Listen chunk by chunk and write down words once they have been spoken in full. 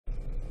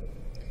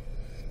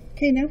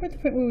Okay, now we're at the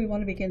point where we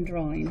want to begin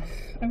drawing.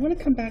 I want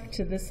to come back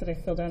to this that I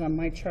filled out on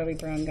my Charlie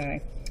Brown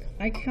guy.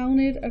 I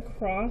counted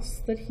across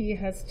that he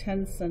has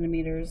 10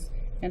 centimeters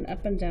and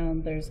up and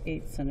down there's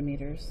 8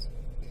 centimeters.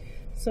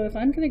 So if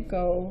I'm going to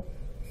go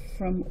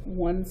from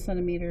 1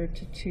 centimeter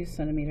to 2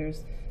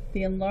 centimeters,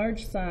 the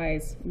enlarged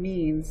size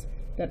means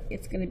that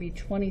it's going to be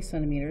 20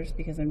 centimeters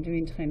because I'm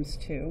doing times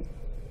 2,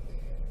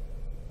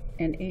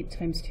 and 8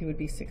 times 2 would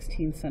be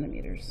 16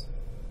 centimeters.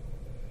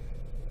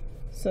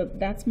 So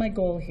that's my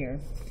goal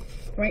here.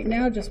 Right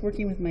now, just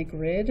working with my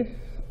grid,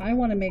 I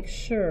want to make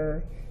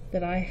sure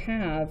that I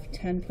have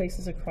 10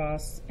 places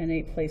across and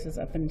 8 places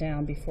up and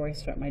down before I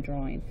start my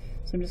drawing.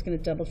 So I'm just going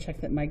to double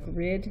check that my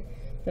grid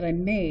that I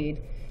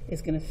made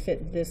is going to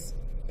fit this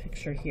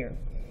picture here.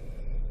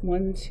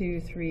 1,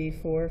 2, 3,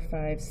 4,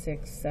 5,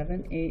 6,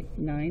 7, 8,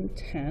 9,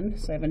 10.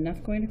 So I have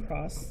enough going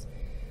across.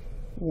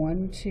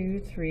 1, 2,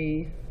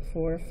 3,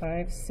 4,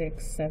 5,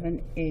 6,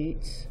 7,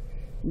 8,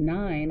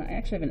 9. I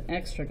actually have an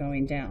extra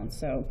going down.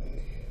 So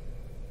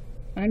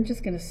I'm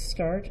just going to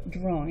start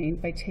drawing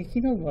by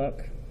taking a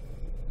look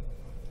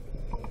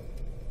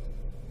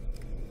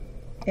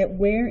at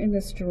where in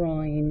this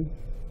drawing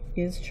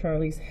is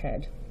Charlie's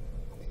head.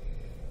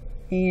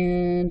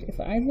 And if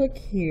I look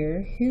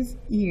here, his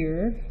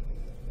ear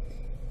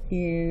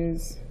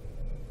is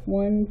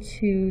 1,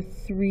 2,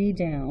 3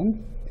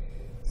 down.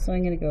 So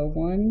I'm going to go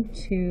 1,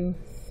 2,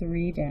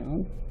 3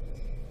 down.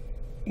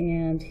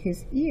 And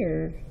his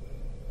ear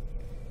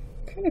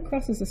kind of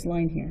crosses this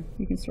line here.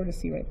 You can sort of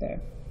see right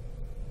there.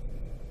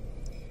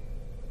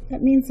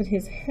 That means that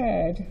his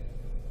head,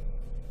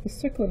 the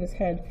circle of his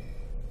head,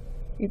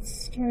 it's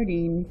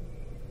starting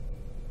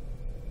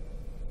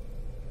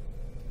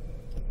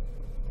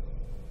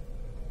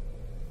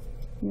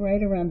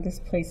right around this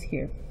place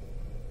here.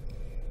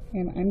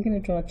 And I'm going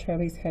to draw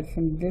Charlie's head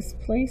from this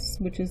place,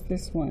 which is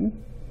this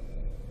one.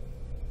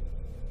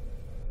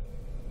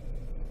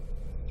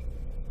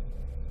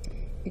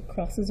 It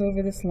crosses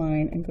over this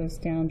line and goes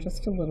down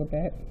just a little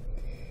bit.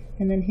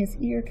 And then his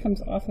ear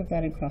comes off of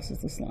that and crosses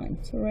this line.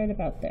 So right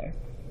about there.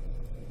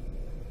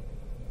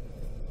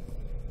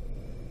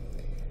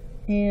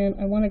 And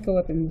I want to go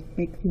up and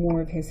make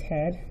more of his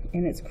head.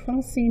 And it's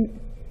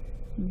crossing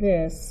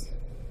this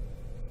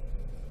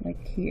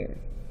like here.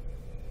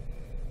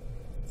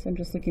 So I'm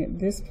just looking at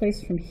this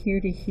place from here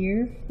to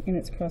here, and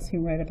it's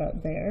crossing right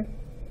about there.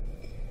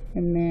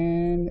 And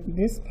then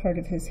this part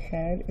of his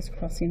head is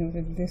crossing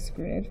over this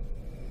grid.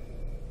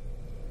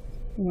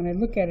 And when I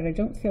look at it, I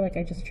don't feel like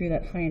I just drew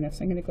that high enough,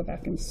 so I'm going to go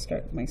back and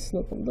start my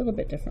slope a little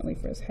bit differently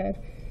for his head.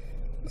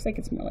 Looks like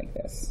it's more like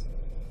this.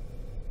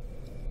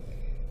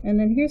 And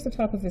then here's the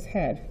top of his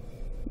head.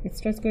 It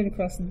starts going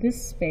across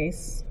this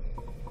space,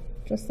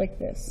 just like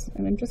this.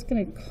 And I'm just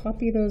going to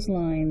copy those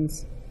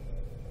lines,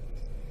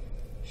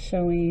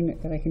 showing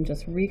that I can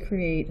just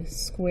recreate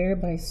square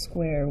by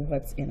square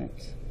what's in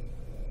it.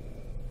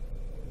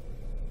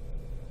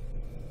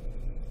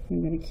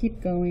 I'm going to keep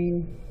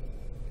going,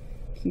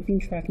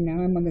 keeping track.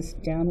 Now I'm on this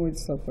downward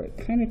slope where it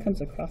kind of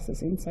comes across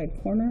this inside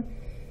corner.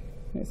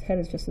 And his head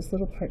is just this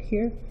little part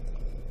here.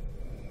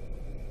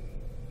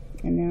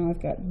 And now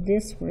I've got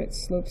this where it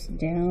slopes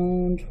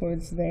down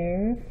towards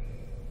there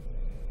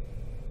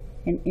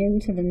and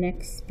into the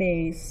next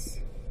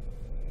space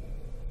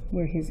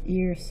where his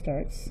ear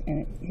starts,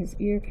 and his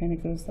ear kind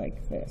of goes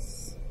like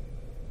this.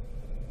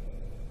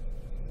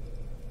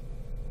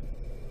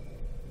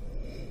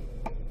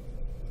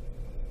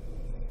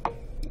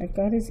 I've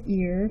got his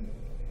ear,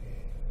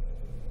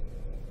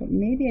 but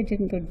maybe I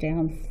didn't go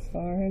down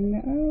far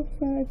enough.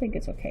 Oh, I think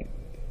it's okay.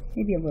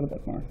 Maybe a little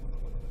bit more.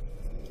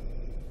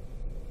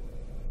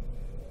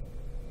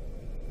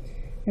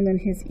 And then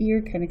his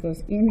ear kind of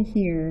goes in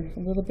here, a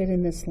little bit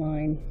in this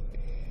line,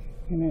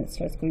 and then it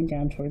starts going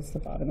down towards the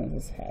bottom of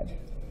his head.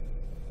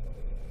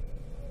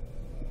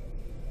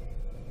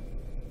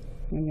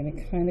 I'm going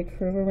to kind of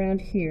curve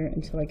around here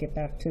until I get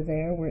back to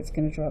there, where it's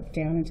going to drop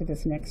down into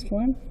this next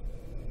one.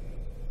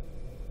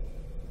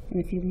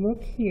 And if you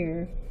look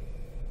here,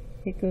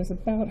 it goes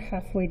about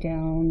halfway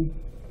down,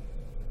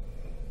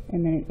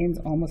 and then it ends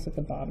almost at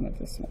the bottom of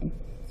this one.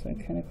 So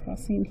I'm kind of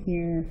crossing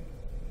here.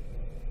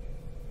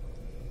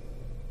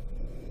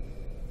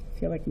 I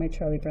feel like my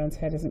Charlie Brown's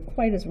head isn't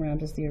quite as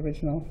round as the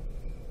original,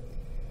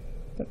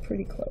 but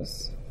pretty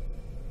close.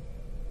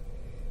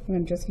 And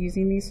I'm just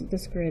using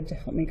this grid to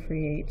help me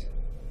create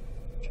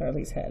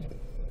Charlie's head.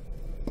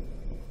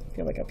 I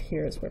feel like up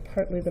here is where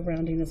partly the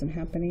rounding isn't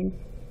happening.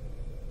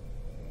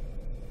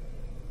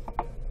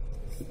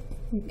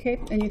 Okay,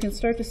 and you can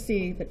start to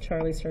see that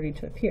Charlie's starting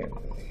to appear.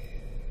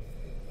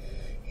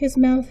 His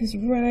mouth is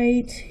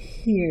right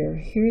here.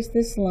 Here's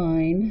this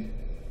line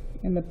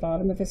and the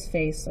bottom of his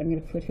face. I'm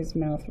going to put his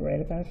mouth right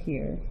about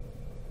here.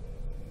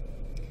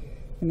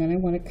 And then I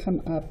want to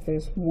come up.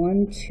 There's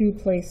 1, 2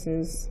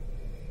 places,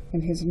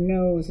 and his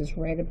nose is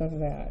right above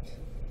that.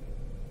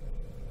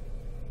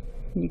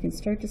 And you can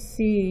start to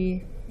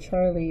see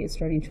Charlie is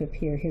starting to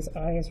appear. His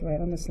eye is right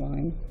on this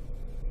line,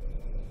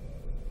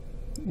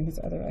 and his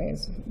other eye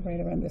is right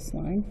around this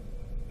line.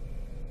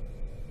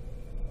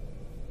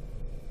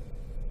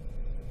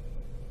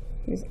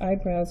 His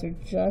eyebrows are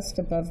just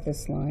above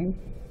this line.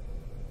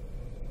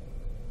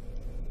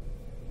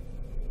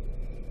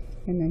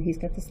 And then he's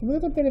got this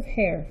little bit of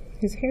hair.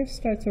 His hair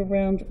starts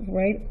around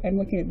right, I'm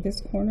looking at this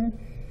corner,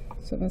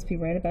 so it must be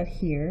right about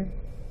here.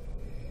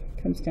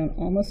 Comes down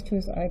almost to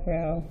his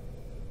eyebrow.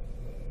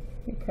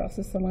 It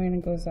crosses the line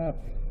and goes up.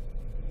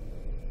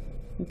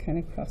 And kind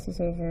of crosses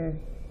over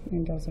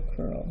and does a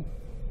curl.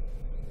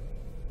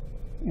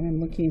 And I'm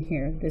looking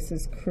here. This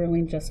is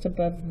curling just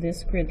above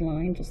this grid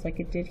line, just like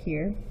it did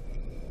here.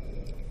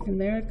 And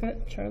there I've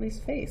got Charlie's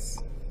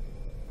face.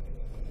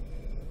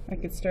 I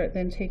could start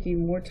then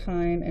taking more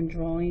time and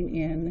drawing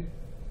in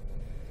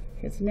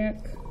his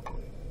neck,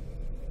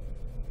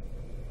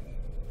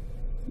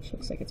 which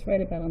looks like it's right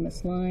about on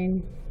this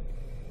line.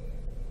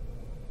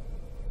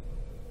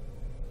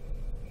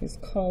 His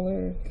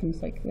collar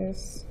comes like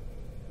this.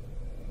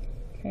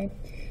 Okay,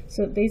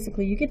 so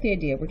basically you get the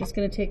idea. We're just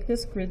going to take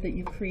this grid that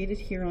you created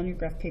here on your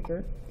graph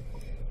paper.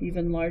 You've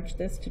enlarged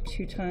this to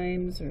 2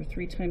 times or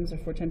 3 times or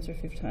 4 times or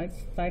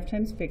 5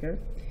 times bigger.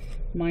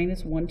 Mine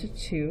is 1 to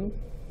 2,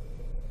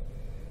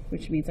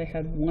 which means I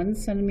had 1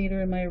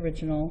 centimeter in my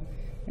original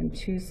and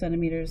 2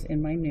 centimeters in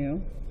my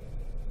new.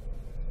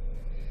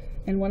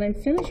 And when I'm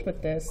finished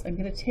with this, I'm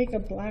going to take a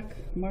black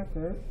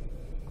marker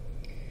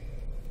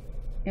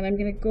and I'm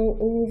going to go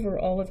over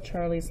all of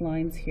Charlie's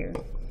lines here.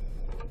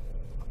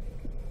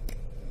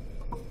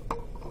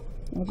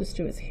 I'll just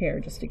do his hair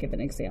just to give an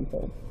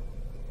example.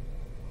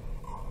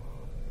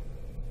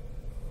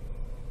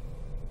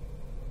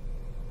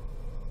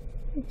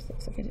 Oops,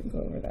 looks like I didn't go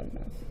over that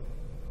enough.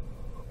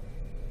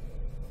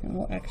 And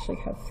I'll actually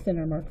have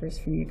thinner markers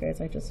from you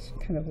guys. I just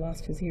kind of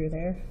lost his ear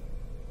there.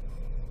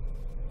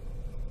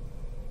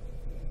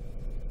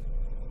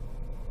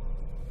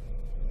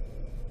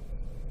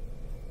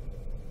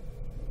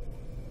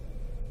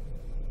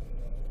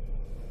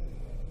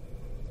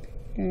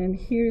 And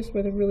here's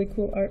where the really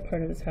cool art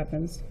part of this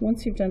happens.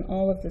 Once you've done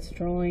all of this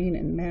drawing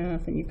and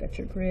math and you've got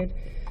your grid,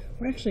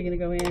 we're actually going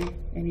to go in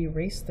and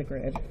erase the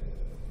grid.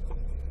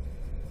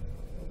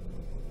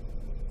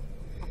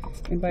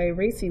 And by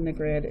erasing the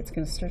grid, it's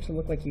going to start to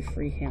look like you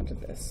freehanded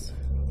this.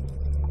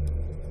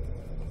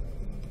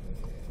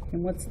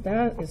 And once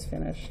that is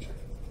finished,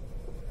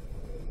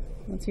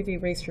 once you've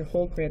erased your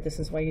whole grid, this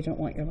is why you don't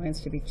want your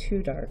lines to be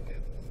too dark.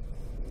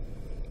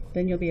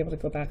 Then you'll be able to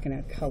go back and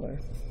add color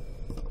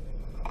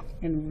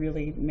and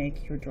really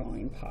make your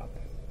drawing pop.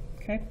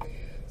 Okay,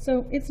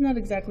 so it's not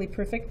exactly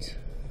perfect.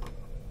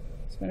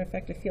 As a matter of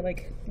fact, I feel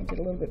like I did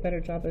a little bit better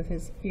job of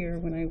his ear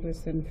when I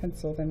was in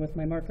pencil than with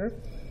my marker.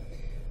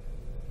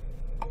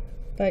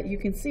 But you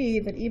can see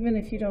that even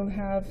if you don't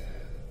have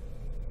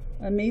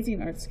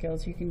amazing art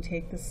skills, you can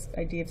take this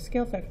idea of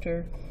scale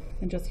factor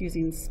and just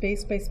using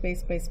space by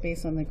space by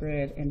space on the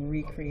grid and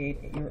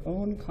recreate your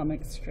own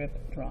comic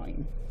strip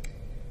drawing.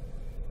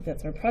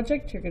 That's our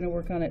project. You're going to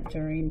work on it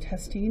during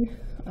testing.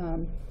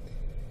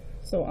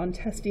 So on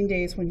testing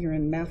days when you're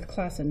in math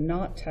class and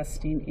not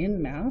testing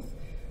in math,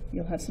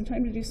 you'll have some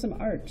time to do some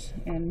art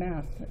and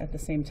math at the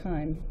same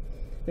time.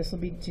 This will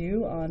be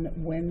due on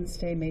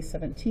Wednesday, May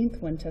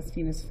 17th when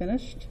testing is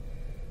finished.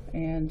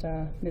 And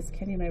Ms.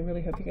 Kenny and I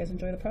really hope you guys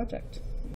enjoy the project.